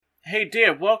Hey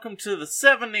dear, welcome to the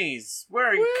 70s.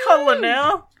 We're in color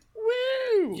now.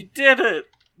 Woo! You did it.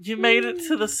 You made it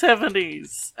to the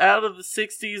 70s. Out of the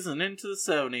 60s and into the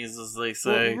 70s, as they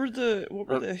say. What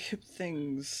were the hip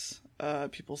things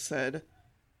people said?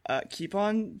 Keep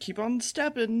on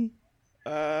stepping.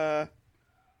 Let's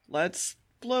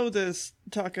blow this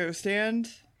taco stand.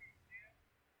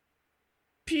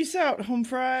 Peace out, home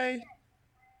fry.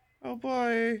 Oh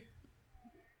boy.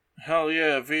 Hell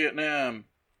yeah, Vietnam.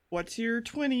 What's your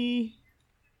 20?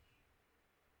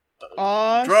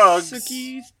 Drugs.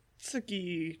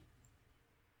 Sucky.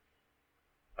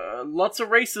 Lots of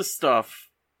racist stuff.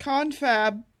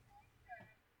 Confab.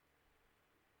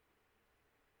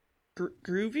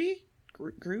 Groovy?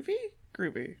 Groovy.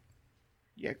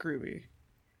 Yeah, groovy.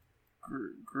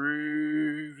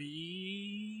 Groovy.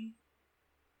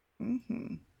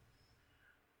 Mm-hmm.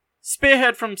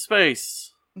 Spearhead from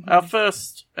Space. Mm-hmm. Our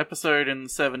first episode in the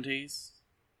 70s.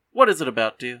 What is it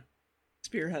about, dear?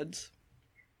 Spearheads.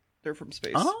 They're from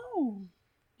space. Oh.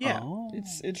 Yeah. Oh.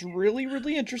 It's really,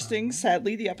 really interesting.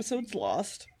 Sadly, the episode's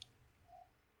lost.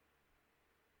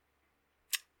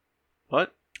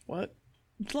 What?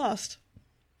 It's lost.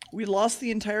 We lost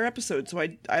the entire episode, so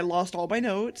I lost all my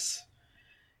notes.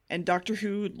 And Doctor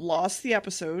Who lost the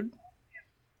episode.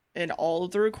 And all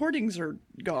of the recordings are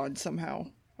gone somehow.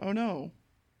 Oh no.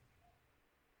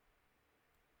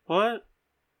 What?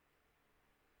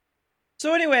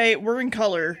 So anyway, we're in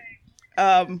color.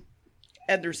 And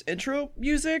there's intro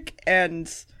music, and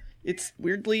it's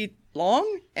weirdly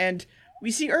long, and we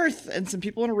see Earth and some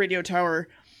people in a radio tower,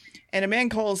 and a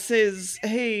man says,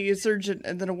 "Hey, surgeon,"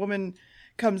 and then a woman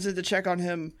comes in to check on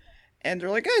him, and they're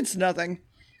like, it's nothing.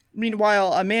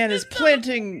 Meanwhile, a man is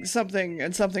planting something,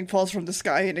 and something falls from the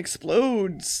sky and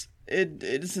explodes.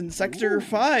 It's in Sector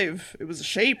 5. It was a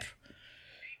shape.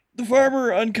 The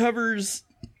farmer uncovers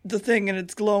the thing, and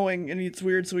it's glowing, and it's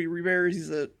weird, so he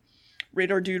reburies it.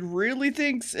 Radar dude really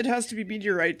thinks it has to be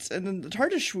meteorites, and then the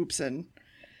TARDIS swoops in.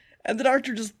 And the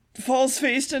doctor just falls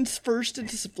face first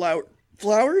into some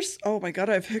flowers? Oh my god,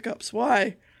 I have hiccups.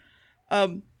 Why?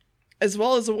 As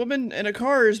well as a woman in a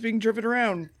car is being driven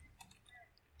around.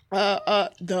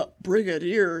 The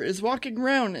Brigadier is walking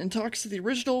around and talks to the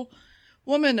original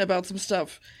woman about some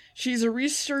stuff. She's a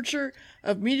researcher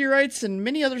of meteorites and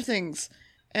many other things.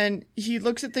 And he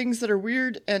looks at things that are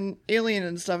weird and alien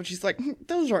and stuff, and she's like,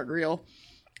 those aren't real.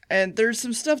 And there's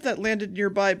some stuff that landed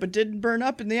nearby but didn't burn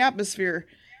up in the atmosphere.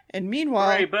 And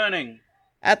meanwhile, Hooray, burning.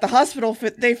 At the hospital,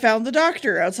 they found the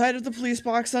doctor outside of the police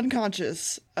box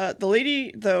unconscious. The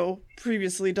lady, though,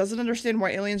 previously doesn't understand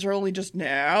why aliens are only just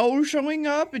now showing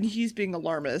up, and he's being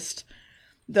alarmist.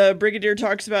 The Brigadier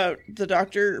talks about the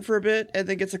doctor for a bit, and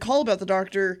then gets a call about the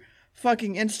doctor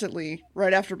fucking instantly,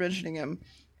 right after mentioning him.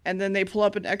 And then they pull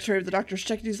up an x-ray of the doctor's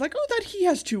check, and he's like, that he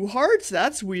has 2 hearts,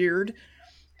 that's weird.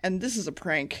 And this is a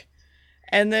prank.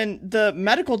 And then the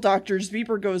medical doctor's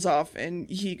beeper goes off, and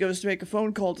he goes to make a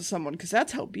phone call to someone, because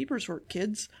that's how beepers work,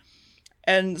 kids.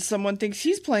 And someone thinks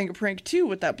he's playing a prank, too,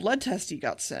 with that blood test he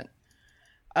got sent.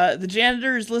 The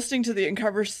janitor is listening to the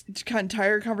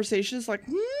entire conversation, is like,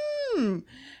 and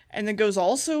then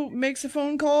makes a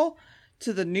phone call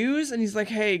to the news, and he's like,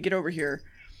 hey, get over here.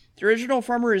 The original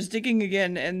farmer is digging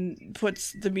again and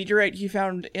puts the meteorite he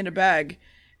found in a bag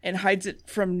and hides it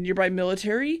from nearby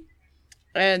military.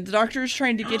 And the doctor is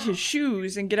trying to get his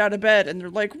shoes and get out of bed, and they're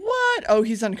like, what? Oh,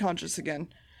 he's unconscious again.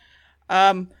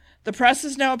 The press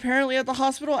is now apparently at the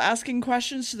hospital asking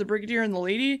questions to the Brigadier and the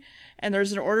lady, and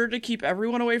there's an order to keep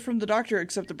everyone away from the doctor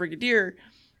except the Brigadier.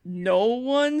 No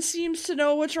one seems to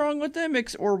know what's wrong with him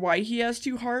or why he has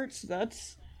 2 hearts.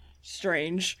 That's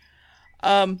strange.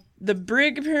 The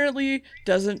Brig apparently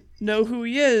doesn't know who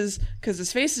he is because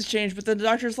his face has changed, but then the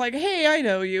doctor's like, hey, I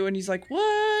know you, and he's like,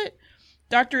 what?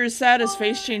 Doctor is sad his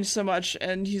face changed so much,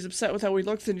 and he's upset with how he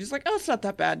looks, and he's like, it's not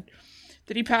that bad.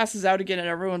 Then he passes out again, and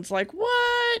everyone's like,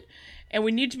 what? And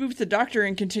we need to move to the doctor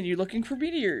and continue looking for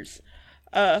meteors.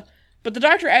 But the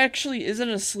doctor actually isn't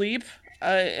asleep,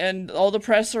 and all the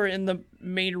press are in the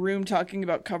main room talking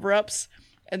about cover-ups,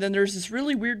 and then there's this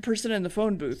really weird person in the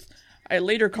phone booth. I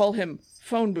later call him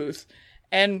Phone Booth.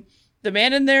 And the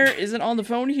man in there isn't on the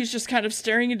phone, he's just kind of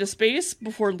staring into space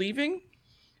before leaving.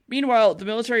 Meanwhile, the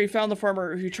military found the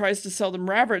farmer who tries to sell them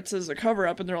rabbits as a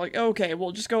cover-up, and they're like, okay,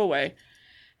 well, just go away.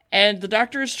 And the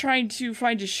doctor is trying to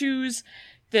find his shoes,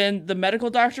 then the medical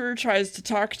doctor tries to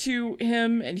talk to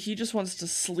him, and he just wants to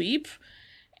sleep.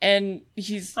 And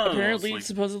he's apparently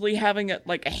supposedly having a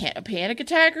panic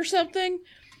attack or something.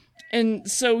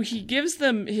 And so he gives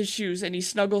them his shoes, and he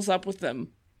snuggles up with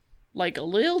them like a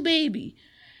little baby.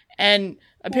 And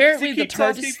apparently the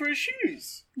TARDIS asking for his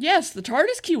shoes. Yes, the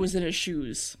TARDIS key was in his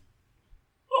shoes.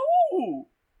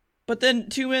 But then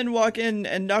two men walk in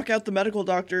and knock out the medical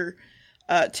doctor,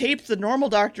 tape the normal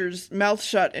doctor's mouth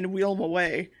shut, and wheel him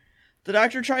away. The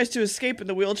doctor tries to escape in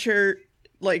the wheelchair,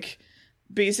 like,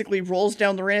 basically rolls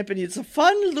down the ramp, and it's a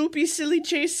fun, loopy, silly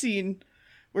chase scene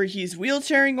where he's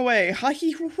wheelchairing away. Ha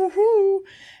hee hoo hoo hoo.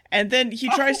 And then he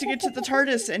tries to get to the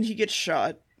TARDIS, and he gets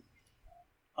shot.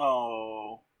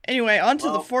 Oh. Anyway, on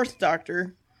to the fourth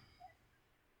doctor.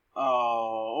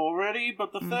 Oh, already?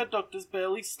 But the third doctor's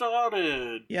barely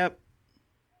started. Yep.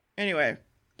 Anyway,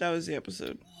 that was the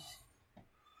episode.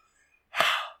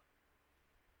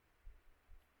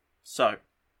 So,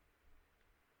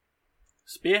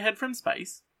 Spearhead from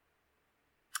space.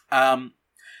 Why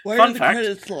are the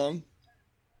credits long?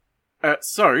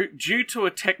 So, due to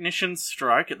a technician's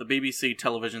strike at the BBC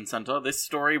Television Centre, this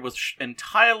story was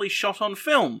entirely shot on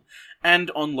film and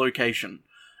on location.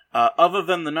 Other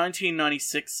than the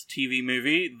 1996 TV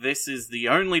movie, this is the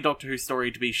only Doctor Who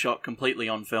story to be shot completely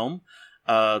on film.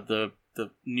 The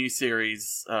new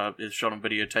series is shot on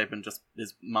videotape and just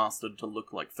is mastered to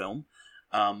look like film,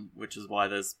 which is why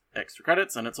there's extra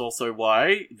credits, and it's also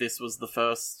why this was the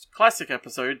first classic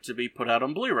episode to be put out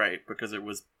on Blu-ray, because it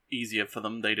was easier for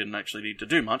them. They didn't actually need to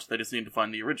do much. They just need to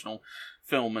find the original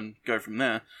film and go from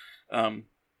there.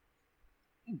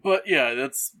 But yeah,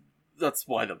 that's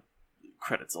why the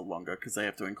credits are longer, because they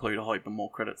have to include a whole heap more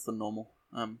credits than normal.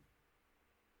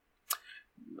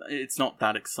 It's not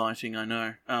that exciting, I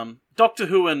know. Doctor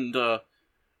Who and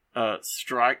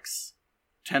strikes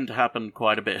tend to happen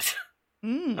quite a bit.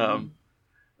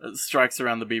 Strikes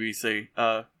around the BBC.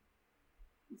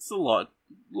 It's a lot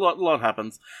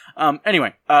happens.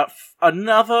 Anyway,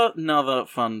 another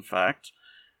fun fact.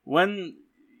 When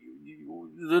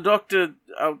the Doctor,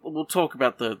 we'll talk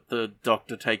about the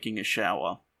Doctor taking a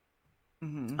shower.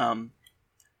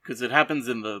 Because it happens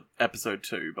in the episode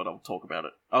 2, but I'll talk about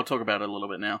it. I'll talk about it a little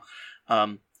bit now.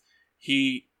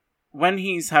 When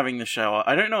he's having the shower,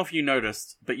 I don't know if you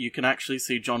noticed, but you can actually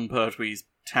see John Pertwee's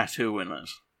tattoo in it.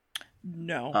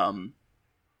 No.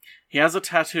 He has a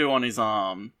tattoo on his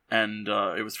arm, and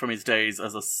it was from his days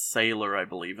as a sailor, I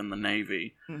believe, in the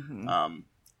Navy.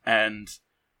 And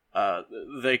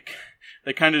they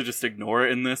kind of just ignore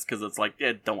it in this, because it's like,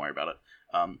 yeah, don't worry about it.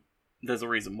 There's a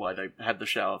reason why they had the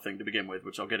shower thing to begin with,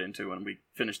 which I'll get into when we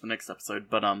finish the next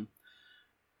episode, but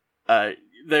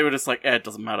they were just like, it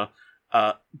doesn't matter.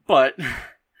 But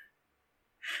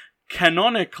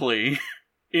canonically,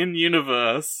 in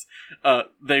universe,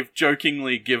 they've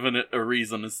jokingly given it a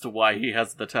reason as to why he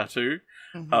has the tattoo.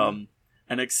 An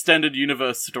extended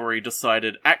universe story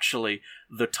decided, actually,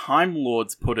 the Time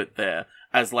Lords put it there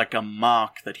as like a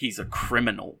mark that he's a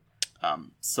criminal.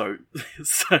 So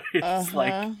it's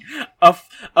like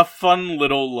a fun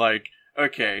little, like,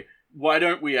 okay, why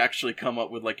don't we actually come up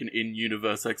with like an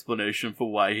in-universe explanation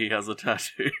for why he has a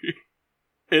tattoo?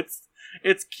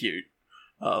 It's cute.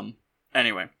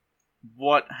 Anyway,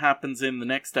 what happens in the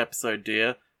next episode,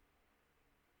 dear?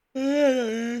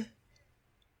 Oh,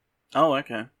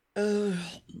 okay.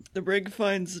 The brig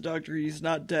finds the Doctor. He's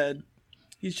not dead.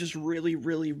 He's just really,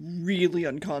 really, really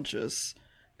unconscious.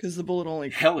 Because the bullet only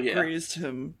grazed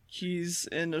him. He's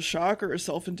in a shock or a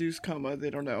self-induced coma,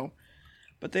 they don't know.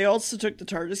 But they also took the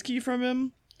TARDIS key from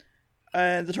him,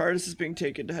 and the TARDIS is being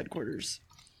taken to headquarters.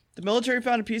 The military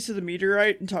found a piece of the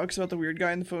meteorite and talks about the weird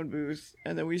guy in the phone booth,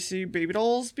 and then we see baby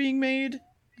dolls being made.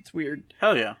 It's weird.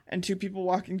 Hell yeah. And two people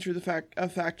walking through the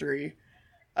factory.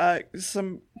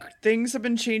 Some things have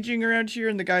been changing around here,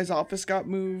 and the guy's office got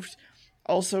moved.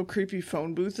 Also, creepy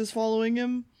phone booth is following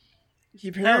him. He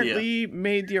apparently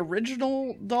made the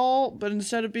original doll, but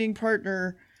instead of being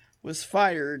partner, was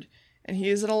fired, and he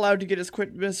isn't allowed to get his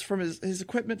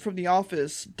equipment from the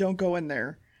office. Don't go in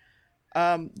there.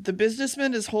 The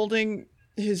businessman is holding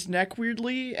his neck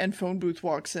weirdly, and phone booth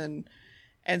walks in,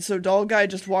 and so doll guy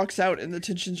just walks out, and the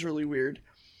tension's really weird.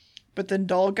 But then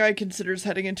doll guy considers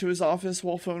heading into his office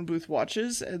while phone booth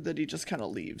watches, and then he just kind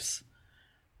of leaves.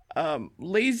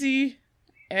 Lazy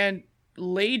and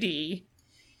Lady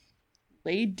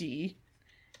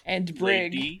and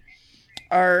Brig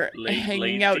are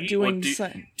hanging out doing...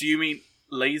 Do you mean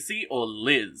Lazy or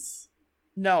Liz?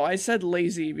 No, I said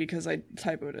lazy because I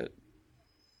typoed it.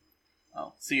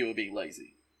 Oh, so you would be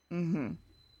lazy. The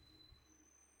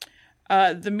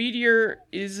meteor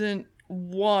isn't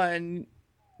one...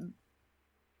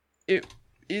 It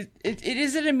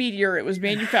isn't a meteor, it was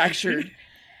manufactured.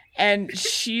 And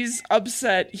she's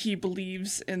upset he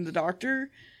believes in the Doctor.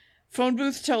 Phone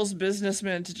booth tells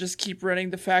businessman to just keep running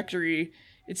the factory.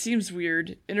 It seems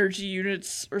weird. Energy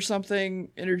units or something.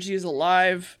 Energy is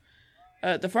alive.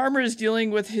 The farmer is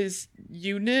dealing with his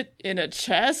unit in a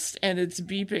chest, and it's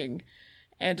beeping.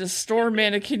 and a store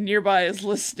mannequin nearby is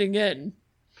listening in.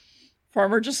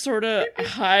 Farmer just sort of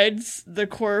hides the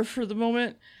core for the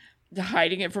moment,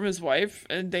 hiding it from his wife,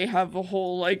 and they have a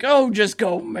whole, like, oh, just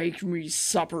go make me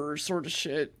supper sort of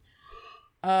shit.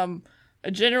 A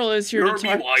general is here to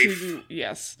talk to,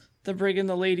 yes, the brig and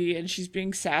the lady, and she's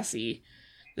being sassy.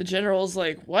 The general's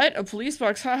like, what? A police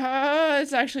box? Ha ha ha,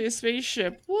 it's actually a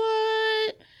spaceship.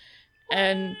 What?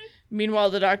 And meanwhile,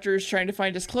 the doctor is trying to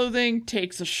find his clothing,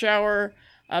 takes a shower.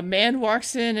 A man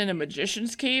walks in a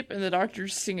magician's cape, and the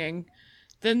doctor's singing.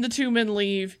 Then the two men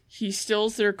leave. He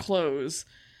steals their clothes.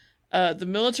 The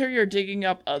military are digging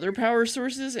up other power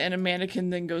sources, and a mannequin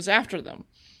then goes after them.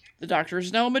 The doctor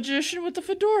is now a magician with a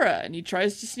fedora, and he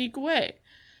tries to sneak away.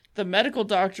 The medical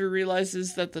doctor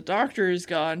realizes that the doctor is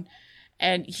gone,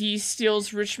 and he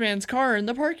steals Rich Man's car in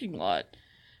the parking lot.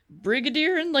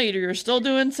 Brigadier and Lady are still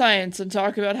doing science and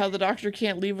talk about how the doctor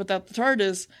can't leave without the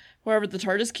TARDIS. However, the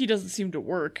TARDIS key doesn't seem to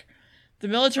work. The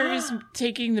military is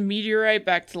taking the meteorite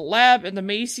back to the lab, and the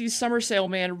Macy's summer sale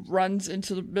man runs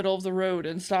into the middle of the road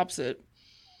and stops it.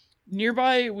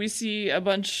 Nearby, we see a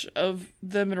bunch of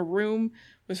them in a room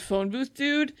with Phone Booth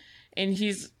Dude, and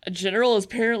a general is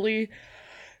apparently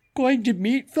going to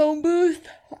meet Phone Booth.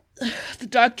 The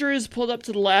doctor is pulled up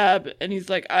to the lab, and he's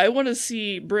like, I want to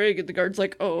see Brig, and the guard's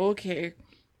like, oh, okay.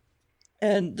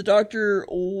 And the doctors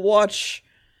watch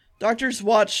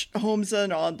Holmes on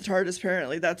the TARDIS,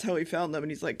 apparently. That's how he found them,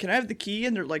 and he's like, can I have the key?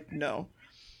 And they're like, no.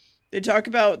 They talk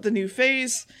about the new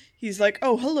phase. He's like,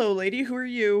 oh, hello, lady, who are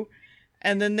you?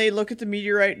 And then they look at the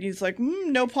meteorite, and he's like,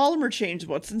 no polymer change,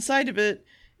 what's inside of it?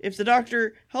 If the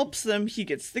doctor helps them, he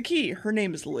gets the key. Her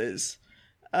name is Liz.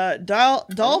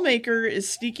 Dollmaker is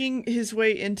sneaking his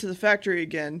way into the factory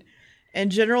again,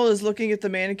 and General is looking at the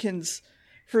mannequins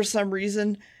for some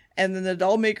reason, and then the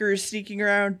Dollmaker is sneaking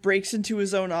around, breaks into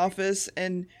his own office,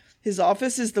 and his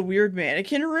office is the weird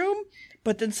mannequin room,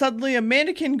 but then suddenly a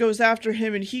mannequin goes after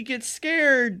him, and he gets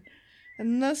scared,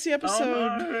 and that's the episode.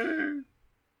 Oh, no.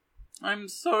 I'm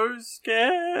so scared.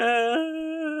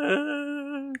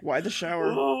 Why the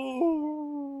shower? Oh.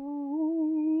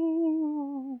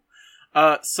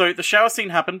 So the shower scene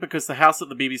happened because the house that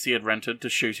the BBC had rented to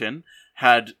shoot in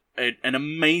had an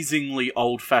amazingly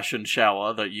old-fashioned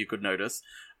shower that you could notice.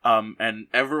 And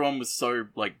everyone was so,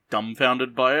 like,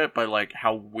 dumbfounded by it, by, like,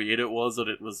 how weird it was that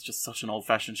it was just such an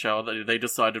old-fashioned shower that they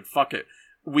decided, fuck it.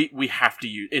 We have to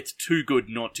use it's too good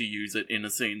not to use it in a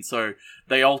scene. So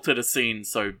they altered a scene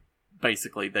so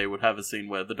basically they would have a scene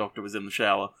where the doctor was in the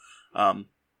shower.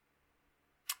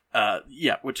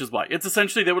 Yeah, which is why. It's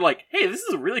essentially, they were like, hey, this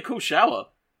is a really cool shower.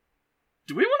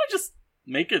 Do we want to just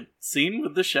make a scene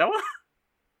with the shower?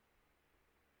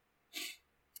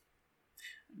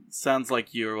 Sounds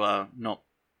like you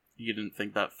didn't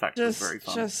think that fact was very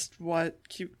fun. Just what?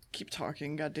 Keep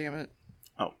talking, goddammit.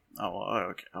 Oh,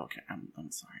 okay.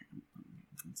 I'm sorry.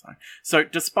 I'm sorry. So,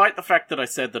 despite the fact that I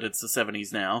said that it's the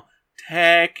 70s now,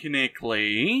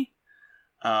 technically,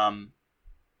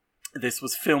 this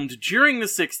was filmed during the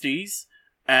 60s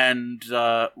and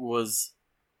was,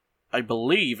 I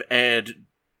believe, aired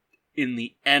in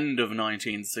the end of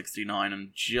 1969 and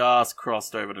just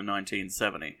crossed over to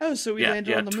 1970. Oh, so we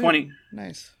landed on the moon.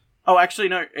 Nice. Oh, actually,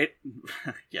 no.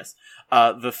 Yes.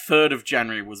 The 3rd of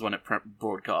January was when it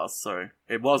broadcast, so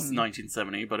it was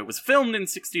 1970, but it was filmed in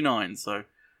 69, so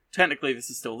technically this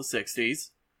is still the 60s.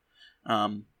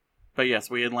 But yes,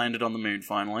 we had landed on the moon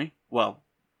finally. Well,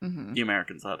 the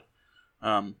Americans had.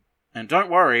 And don't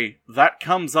worry, that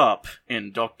comes up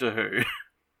in Doctor Who.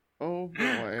 Oh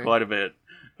boy. Quite a bit.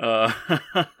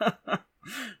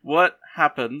 What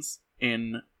happens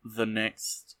in the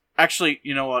next... Actually,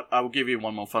 you know what? I will give you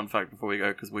one more fun fact before we go,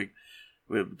 because we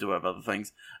do have other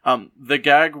things. The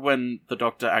gag when the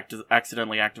Doctor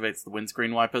accidentally activates the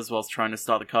windscreen wipers whilst trying to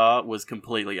start the car was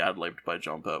completely ad-libbed by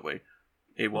John Pertwee.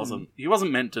 He wasn't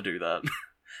meant to do that.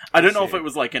 I don't know if it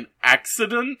was like an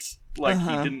accident, like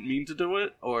he didn't mean to do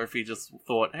it, or if he just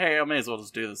thought, hey, I may as well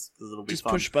just do this, because it'll be fun. Just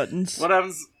push buttons. What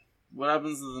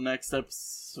happens in the next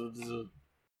episode?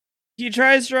 He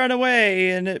tries to run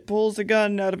away, and it pulls a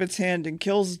gun out of its hand and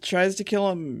tries to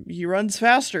kill him. He runs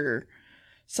faster.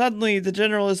 Suddenly, the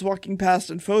general is walking past,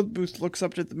 and Phone Booth looks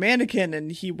up at the mannequin,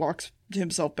 and he walks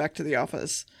himself back to the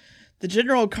office. The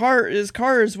his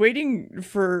car is waiting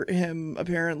for him,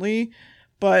 apparently,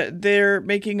 but they're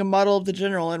making a model of the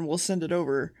general and will send it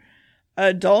over.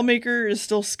 Dollmaker is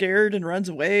still scared and runs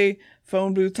away.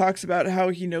 Phone Booth talks about how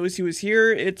he knows he was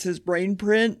here. It's his brain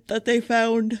print that they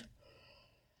found.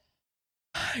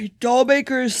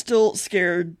 Dollmaker is still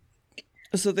scared,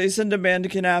 so they send a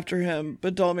mannequin after him,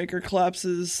 but Dollmaker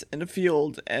collapses in a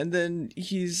field, and then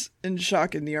he's in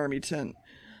shock in the army tent.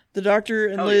 The Doctor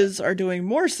and Hell Liz are doing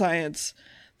more science.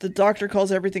 The Doctor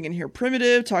calls everything in here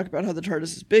primitive, talk about how the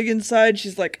TARDIS is big inside.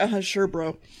 She's like, sure,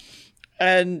 bro.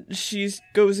 And she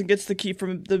goes and gets the key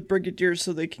from the Brigadier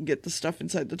so they can get the stuff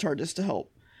inside the TARDIS to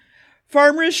help.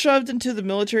 Farmer is shoved into the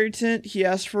military tent. He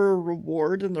asks for a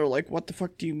reward, and they're like, what the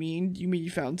fuck do you mean? You mean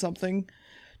you found something?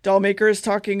 Dollmaker is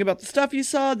talking about the stuff he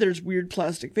saw. There's weird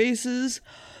plastic vases.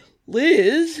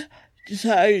 Liz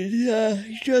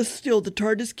decided just steal the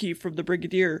TARDIS key from the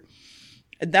Brigadier.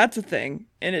 And that's a thing.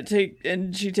 And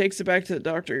she takes it back to the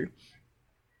Doctor.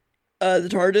 The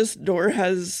TARDIS door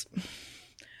has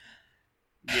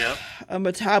a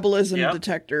metabolism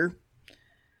detector.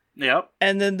 Yep.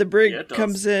 And then the brig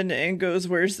comes in and goes,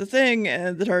 where's the thing?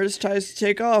 And the TARDIS tries to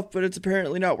take off, but it's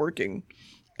apparently not working.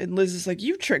 And Liz is like,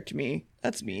 you tricked me.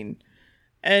 That's mean.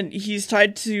 And he's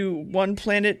tied to one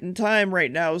planet in time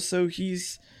right now, so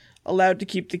he's allowed to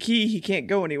keep the key. He can't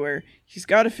go anywhere. He's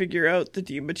got to figure out the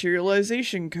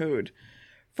dematerialization code.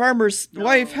 Farmer's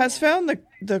wife has found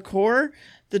the core.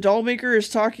 The Dollmaker is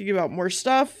talking about more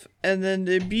stuff, and then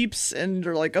it beeps, and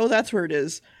they're like, oh, that's where it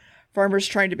is. Farmer's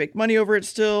trying to make money over it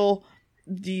still.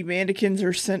 The mannequins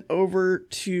are sent over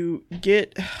to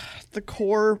get the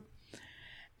core.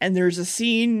 And there's a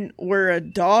scene where a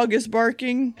dog is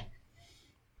barking.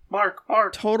 Bark,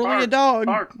 bark. Totally bark, a dog.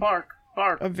 Bark, bark,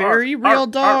 bark. A very bark, real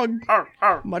dog.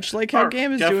 Bark, much like how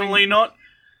Gamb is definitely doing.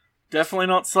 Definitely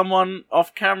not someone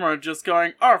off camera just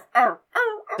going, arf, arf,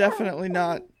 arf. Definitely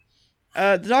not.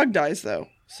 The dog dies, though.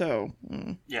 So.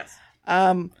 Yes.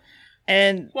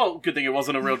 And well, good thing it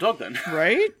wasn't a real dog then.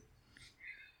 Right?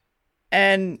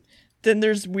 And then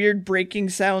there's weird breaking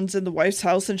sounds in the wife's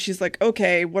house, and she's like,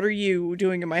 okay, what are you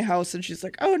doing in my house? And she's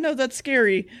like, oh no, that's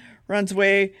scary. Runs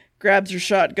away, grabs her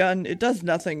shotgun. It does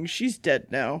nothing. She's dead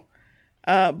now.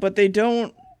 But they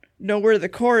don't know where the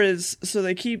core is, so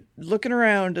they keep looking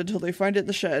around until they find it in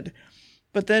the shed.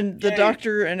 But then the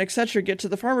Doctor and etc. get to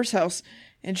the farmer's house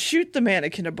and shoot the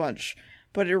mannequin a bunch.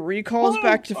 But it recalls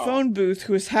back to Phone Booth,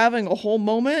 who is having a whole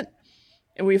moment.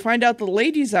 And we find out the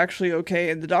lady's actually okay,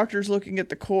 and the Doctor's looking at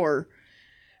the core.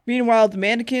 Meanwhile, the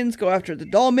mannequins go after the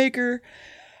Dollmaker,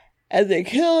 and they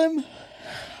kill him.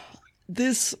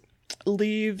 This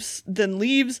leaves,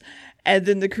 and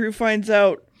then the crew finds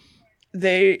out.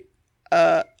 They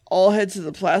all head to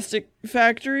the plastic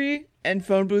factory, and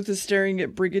Phone Booth is staring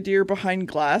at Brigadier behind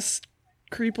glass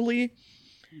creepily.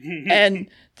 And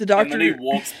the Doctor... And then he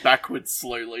walks backwards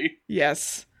slowly.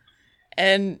 Yes.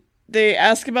 And they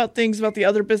ask about things about the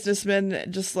other businessmen,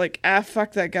 just like,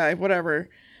 fuck that guy, whatever.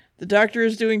 The Doctor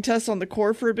is doing tests on the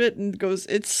core for a bit and goes,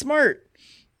 it's smart.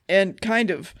 And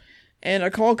kind of. And a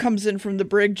call comes in from the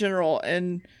brig general,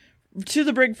 and to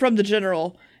the brig from the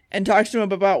general, and talks to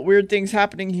him about weird things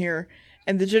happening here.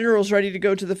 And the general's ready to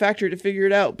go to the factory to figure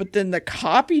it out. But then the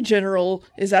copy general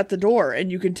is at the door,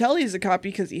 and you can tell he's a copy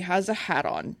because he has a hat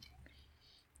on.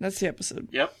 That's the episode.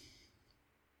 Yep.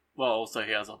 Well, also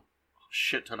he has a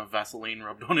shit ton of Vaseline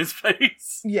rubbed on his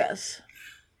face. Yes.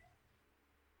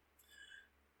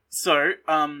 So,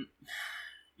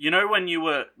 you know when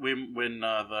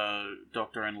the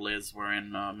Doctor and Liz were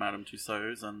in Madame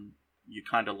Tussauds, and you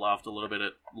kind of laughed a little bit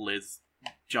at Liz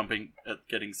jumping at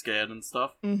getting scared and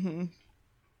stuff? Mm-hmm.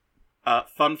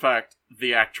 Fun fact,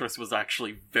 the actress was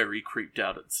actually very creeped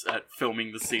out at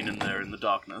filming the scene in there in the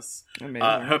darkness.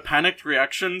 Her panicked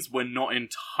reactions were not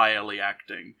entirely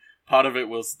acting. Part of it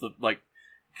was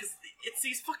because it's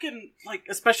these fucking,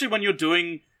 especially when you're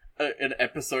doing an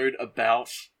episode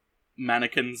about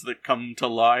mannequins that come to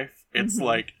life, it's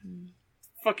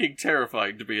fucking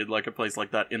terrifying to be in a place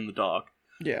like that in the dark.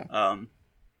 Yeah.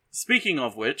 Speaking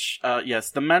of which,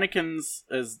 yes, the mannequins,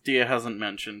 as Dia hasn't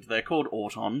mentioned, they're called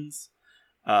Autons.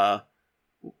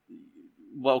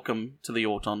 Welcome to the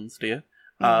Autons, Dia.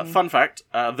 Fun fact,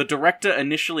 the director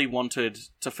initially wanted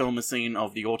to film a scene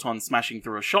of the Autons smashing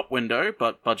through a shop window,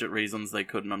 but budget reasons they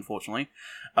couldn't, unfortunately.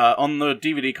 On the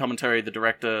DVD commentary, the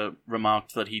director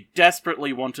remarked that he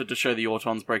desperately wanted to show the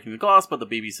Autons breaking the glass, but the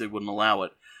BBC wouldn't allow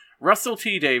it. Russell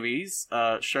T Davies,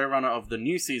 showrunner of the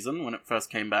new season when it first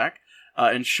came back,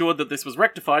 ensured that this was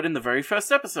rectified in the very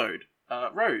first episode,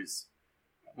 Rose,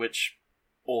 which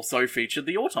also featured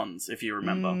the Autons, if you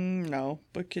remember. No,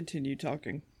 but continue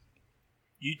talking.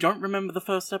 You don't remember the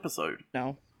first episode?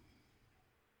 No.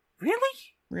 Really?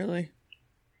 Really?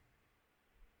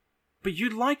 But you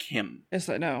like him. Yes,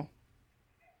 I know.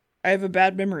 I have a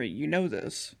bad memory. You know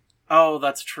this. Oh,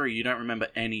 that's true. You don't remember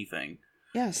anything.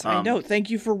 Yes, I know. Thank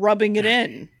you for rubbing it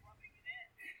in.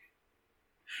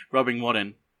 Rubbing what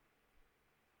in?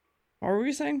 What were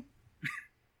we saying?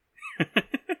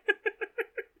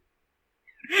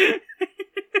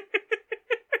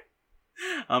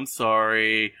 I'm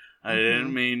sorry. I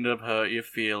didn't mean to hurt your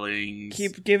feelings.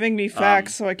 Keep giving me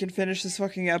facts so I can finish this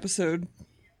fucking episode.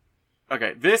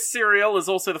 Okay, this serial is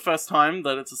also the first time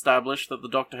that it's established that the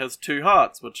Doctor has two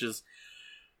hearts, which is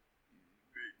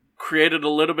created a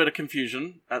little bit of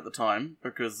confusion at the time,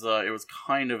 because it was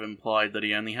kind of implied that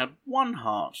he only had one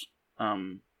heart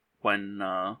when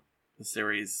the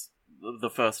series, the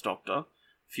first Doctor, a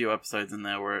few episodes in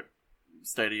there where it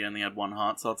stated he only had one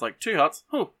heart, so it's like, two hearts?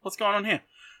 Oh, what's going on here?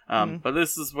 But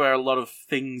this is where a lot of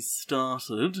things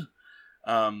started.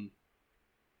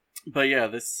 But yeah,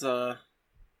 this...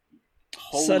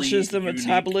 Such as the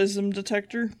metabolism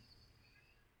detector?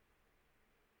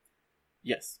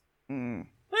 Yes.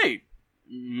 Hey,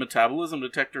 metabolism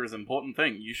detector is an important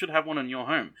thing. You should have one in your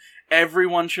home.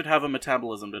 Everyone should have a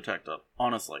metabolism detector,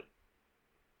 honestly.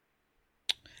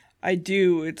 I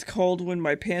do. It's called when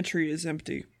my pantry is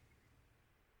empty.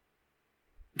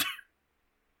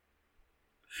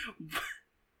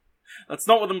 That's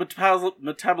not what the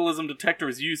metabolism detector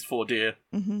is used for, dear.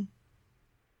 Mm-hmm.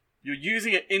 You're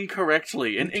using it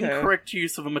incorrectly. An incorrect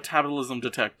use of a metabolism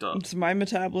detector. It's my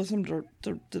metabolism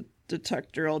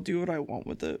detector. I'll do what I want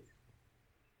with it.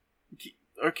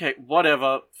 Okay,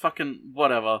 whatever. Fucking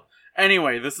whatever.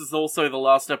 Anyway, this is also the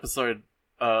last episode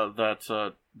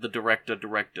that the director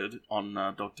directed on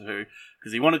Doctor Who,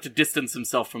 because he wanted to distance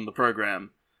himself from the program.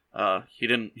 He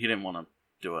didn't want to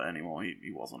do it anymore.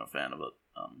 He wasn't a fan of it.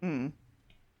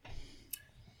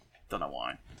 Don't know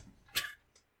why.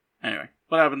 Anyway,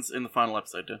 what happens in the final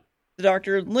episode, too? The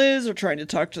Doctor and Liz are trying to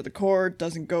talk to the core.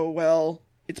 Doesn't go well.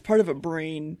 It's part of a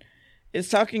brain. It's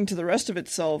talking to the rest of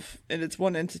itself, and it's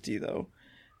one entity, though.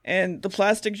 And the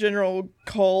Plastic General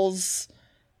calls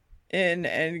in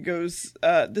and goes,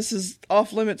 this is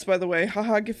off limits, by the way.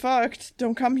 Haha, get fucked.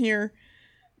 Don't come here.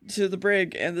 To the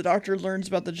brig. And the Doctor learns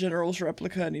about the General's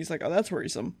replica, and he's like, oh, that's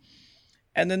worrisome.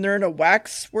 And then they're in a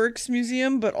waxworks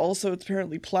museum, but also it's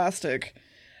apparently plastic.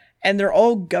 And they're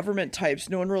all government types,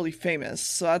 no one really famous,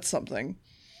 so that's something.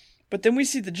 But then we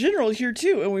see the General here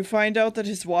too, and we find out that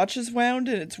his watch is wound,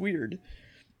 and it's weird.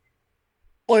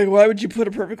 Like, why would you put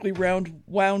a perfectly wounded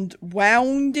watch?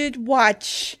 Wounded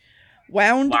watch.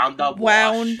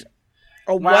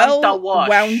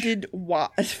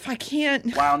 If I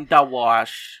can't. Wound the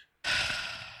wash.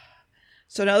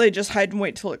 So now they just hide and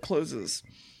wait till it closes.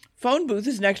 Phone booth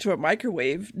is next to a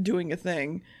microwave, doing a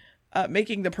thing,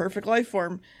 making the perfect life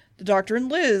form. The Doctor and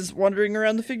Liz wandering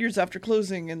around the figures after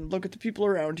closing, and look at the people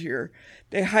around here.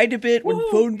 They hide a bit when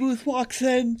Phone Booth walks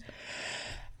in,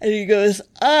 and he goes,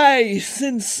 I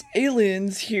sense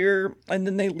aliens here, and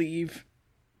then they leave.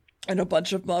 And a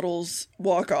bunch of models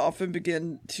walk off and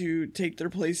begin to take their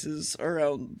places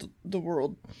around the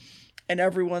world, and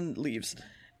everyone leaves.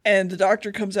 And the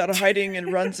Doctor comes out of hiding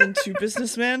and runs into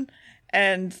Businessman,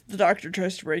 and the Doctor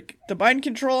tries to break the mind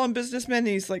control on Businessman, and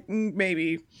he's like,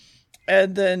 maybe.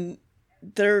 And then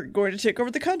they're going to take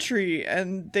over the country,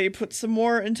 and they put some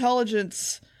more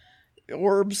intelligence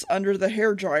orbs under the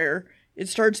hairdryer. It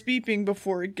starts beeping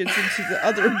before it gets into the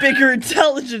other bigger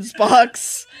intelligence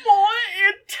box. More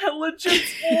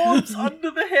intelligence orbs under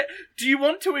the hair. Do you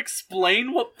want to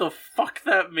explain what the fuck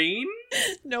that means?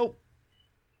 Nope.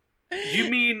 You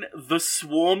mean the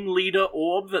swarm leader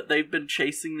orb that they've been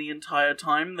chasing the entire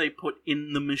time they put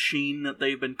in the machine that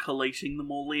they've been collating them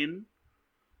all in?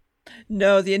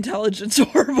 No, the intelligence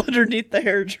orb underneath the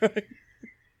hairdryer.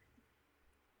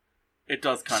 It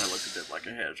does kind of look a bit like a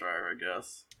hairdryer, I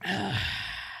guess.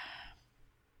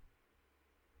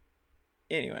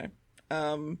 Anyway,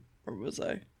 where was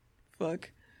I? Fuck.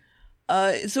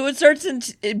 So it starts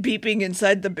beeping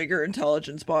inside the bigger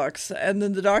intelligence box, and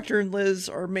then the Doctor and Liz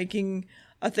are making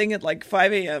a thing at like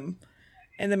 5 a.m.,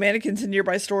 and the mannequins in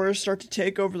nearby stores start to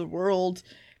take over the world.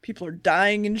 People are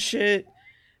dying and shit.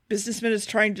 Businessman is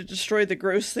trying to destroy the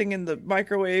gross thing in the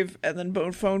microwave, and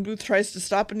then Phone Booth tries to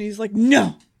stop, and he's like,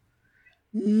 no!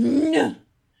 No!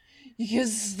 You can't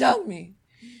stop me!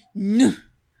 No!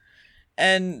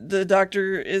 And the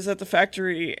Doctor is at the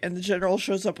factory, and the General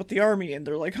shows up with the army, and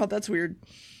they're like, oh, that's weird.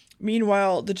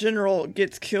 Meanwhile, the General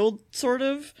gets killed, sort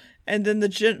of, and then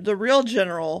the real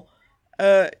General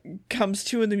comes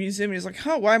to in the museum, and he's like,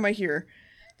 huh, why am I here?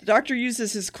 The Doctor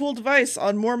uses his cool device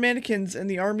on more mannequins, and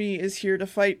the army is here to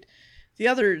fight the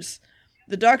others.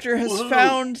 The Doctor has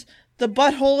found the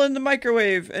butthole in the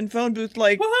microwave, and Phone Booth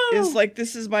is like,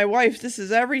 this is my wife, this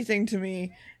is everything to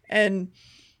me. And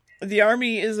the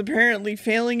army is apparently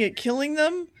failing at killing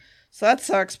them, so that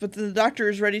sucks, but then the Doctor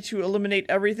is ready to eliminate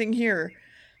everything here.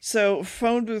 So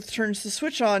Phone Booth turns the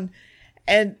switch on,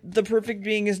 and the perfect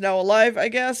being is now alive, I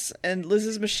guess, and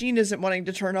Liz's machine isn't wanting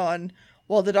to turn on,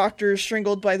 while the Doctor is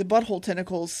strangled by the butthole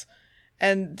tentacles.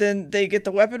 And then they get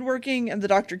the weapon working, and the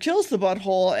doctor kills the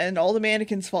butthole, and all the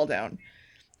mannequins fall down.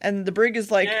 And the brig is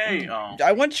like,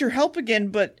 I want your help again,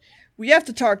 but we have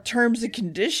to talk terms and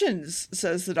conditions,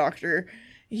 says the doctor.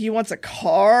 He wants a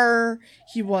car,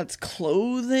 he wants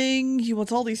clothing, he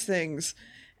wants all these things.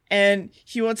 And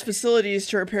he wants facilities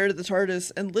to repair the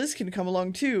TARDIS, and Liz can come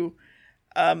along too.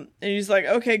 And he's like,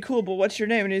 okay, cool, but what's your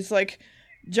name? And he's like,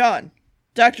 John.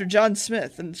 Dr. John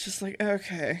Smith. And it's just like,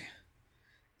 okay.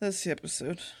 That's the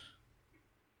episode.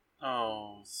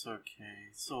 Oh, it's okay.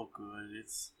 It's all good.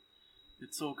 It's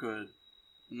all good.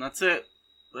 And that's it.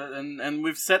 And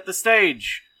we've set the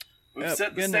stage. We've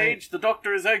set the stage. The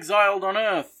Doctor is exiled on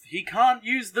Earth. He can't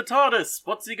use the TARDIS.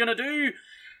 What's he gonna do?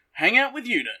 Hang out with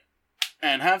Unit.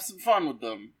 And have some fun with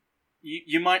them.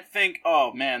 You might think,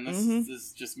 oh man,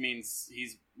 this just means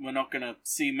we're not gonna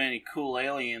see many cool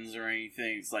aliens or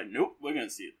anything. It's like, nope, we're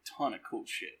gonna see a ton of cool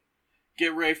shit.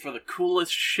 Get ready for the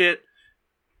coolest shit.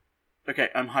 Okay,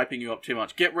 I'm hyping you up too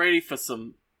much. Get ready for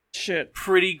some shit.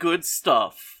 Pretty good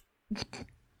stuff.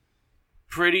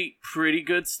 Pretty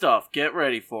good stuff. Get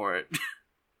ready for it.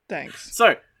 Thanks.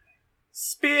 So,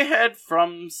 Spearhead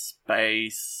from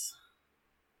space.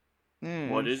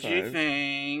 What did you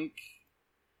think?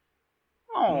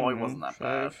 Oh, it wasn't that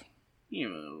bad.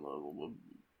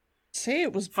 Say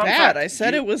it was bad. I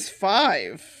said it was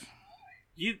 5.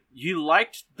 You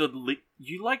liked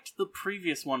the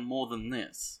previous one more than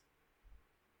this.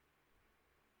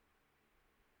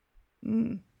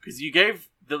 Because you gave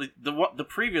the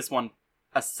previous one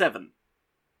a 7.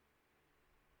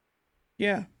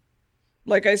 Yeah.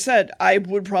 Like I said, I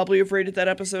would probably have rated that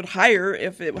episode higher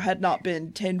if it had not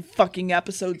been 10 fucking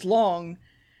episodes long,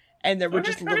 and there were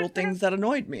just little things that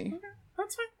annoyed me.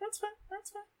 That's fine.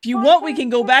 If you want, we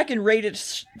can go back and rate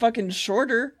it fucking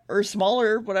shorter, or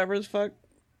smaller, whatever the fuck.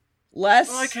 Less.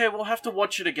 Okay, we'll have to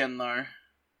watch it again, though.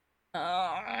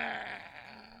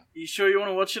 You sure you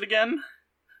want to watch it again?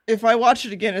 If I watch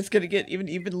it again, it's gonna get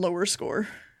even lower score.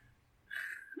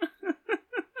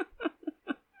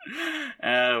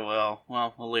 Well,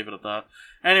 we'll leave it at that.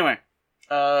 Anyway,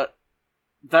 that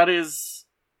is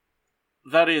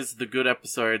the good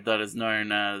episode that is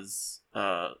known as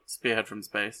Spearhead from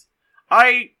Space.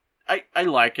 I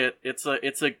like it. It's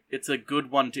a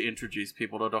good one to introduce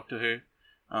people to Doctor Who,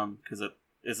 because it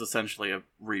is essentially a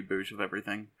reboot of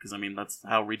everything. Because I mean that's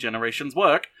how regenerations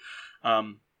work.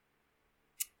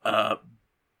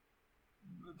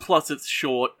 Plus it's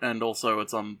short, and also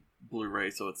it's on Blu-ray,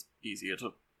 so it's easier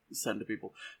to send to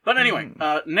people. But anyway,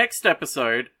 next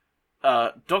episode,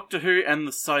 Doctor Who and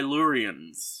the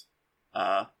Silurians.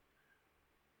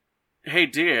 Hey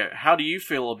dear, how do you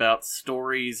feel about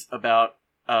stories about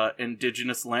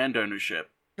indigenous land ownership?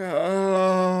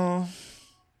 Oh.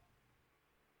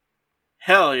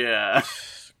 Hell yeah.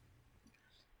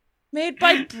 Made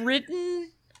by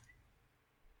Britain?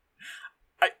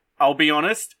 I'll be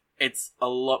honest, it's a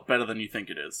lot better than you think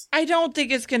it is. I don't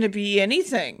think it's gonna be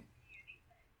anything.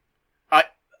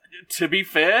 To be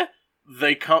fair,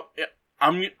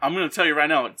 I'm gonna tell you right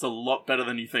now, it's a lot better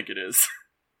than you think it is.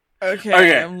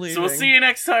 Okay, I'm leaving. So we'll see you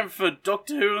next time for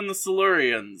Doctor Who and the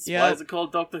Silurians. Yep. Why is it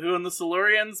called Doctor Who and the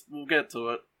Silurians? We'll get to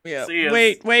it. Yeah. See ya.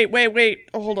 Wait.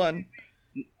 Oh, hold on.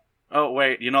 Oh,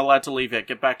 wait, you're not allowed to leave yet.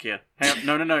 Get back here. Hang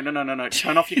on. No.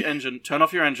 Turn off your engine.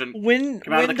 When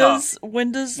does...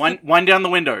 Wind down the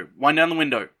window. Wind down the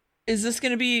window. Is this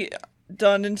gonna be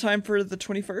done in time for the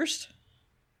 21st?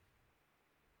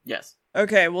 Yes.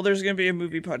 Okay, well, there's gonna be a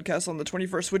movie podcast on the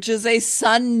 21st, which is a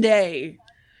Sunday.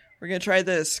 We're gonna try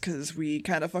this, because we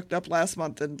kind of fucked up last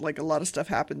month, and, like, a lot of stuff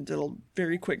happened in a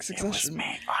very quick succession. It was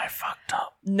me. I fucked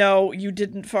up. No, you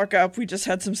didn't fuck up. We just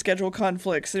had some schedule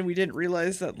conflicts, and we didn't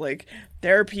realize that, like,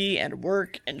 therapy and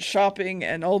work and shopping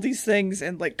and all these things,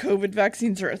 and, like, COVID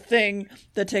vaccines are a thing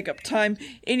that take up time.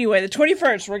 Anyway, the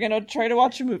 21st, we're gonna try to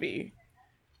watch a movie.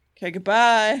 Okay,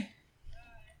 goodbye.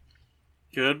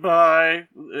 Goodbye.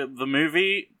 The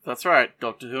movie, that's right,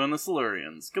 Doctor Who and the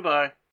Silurians. Goodbye.